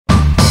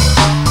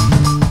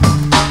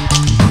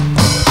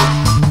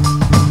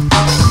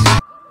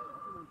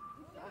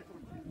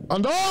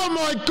And oh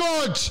my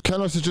God!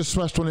 Canos has just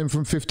smashed one in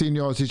from 15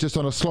 yards. He's just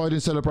on a sliding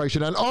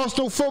celebration. And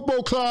Arsenal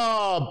Football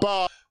Club!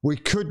 We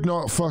could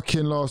not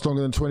fucking last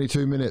longer than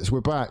 22 minutes.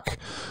 We're back.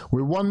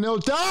 We're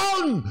 1-0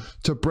 down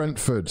to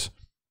Brentford.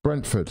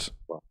 Brentford.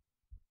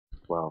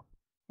 Wow.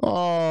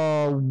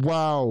 Oh,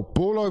 wow.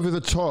 Ball over the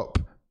top.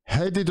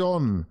 Headed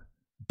on.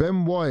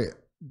 Ben White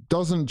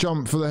doesn't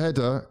jump for the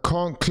header.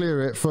 Can't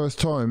clear it first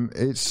time.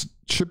 It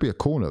should be a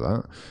corner,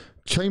 that.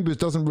 Chambers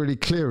doesn't really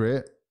clear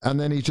it. And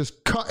then he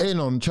just cut in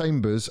on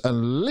Chambers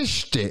and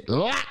lished it.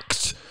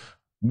 Lacked.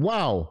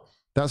 Wow.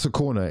 That's a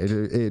corner.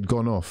 It had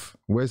gone off.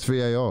 Where's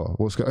VAR?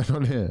 What's going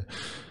on here?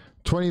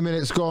 20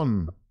 minutes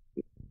gone.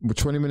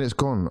 20 minutes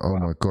gone. Oh,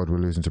 my God. We're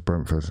losing to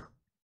Brentford.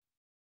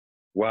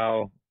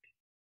 Wow.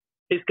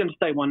 It's going to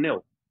stay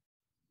 1-0.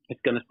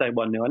 It's going to stay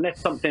 1-0. Unless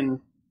something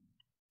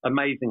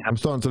amazing happens. I'm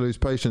starting to lose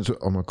patience.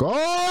 Oh, my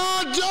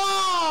God.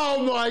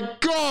 Oh, my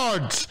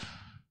God.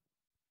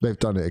 They've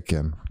done it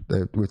again.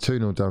 We're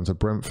 2-0 down to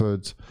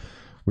Brentford.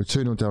 We're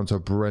 2-0 down to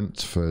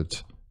Brentford.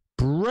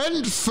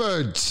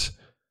 Brentford!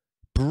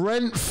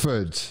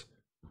 Brentford!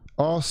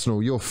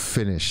 Arsenal, you're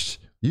finished.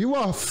 You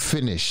are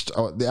finished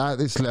at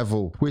this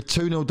level. We're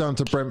 2-0 down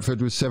to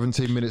Brentford with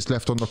 17 minutes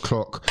left on the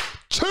clock.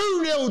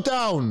 2-0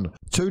 down!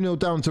 2-0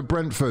 down to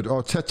Brentford.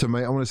 Arteta,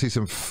 mate, I want to see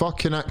some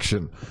fucking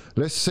action.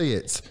 Let's see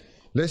it.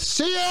 Let's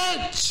see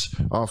it!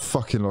 I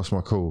fucking lost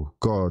my cool.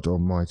 God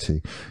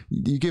almighty.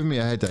 You're giving me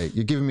a headache.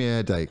 You're giving me a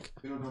headache.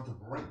 We're down to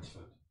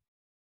Brentford.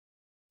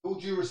 With all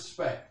due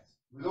respect.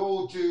 With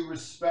all due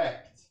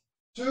respect.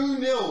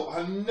 2-0.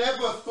 I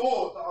never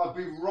thought that I'd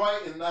be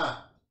right in that.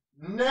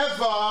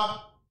 Never.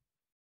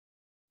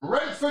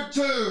 Brentford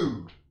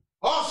 2.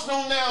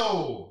 Arsenal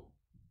 0.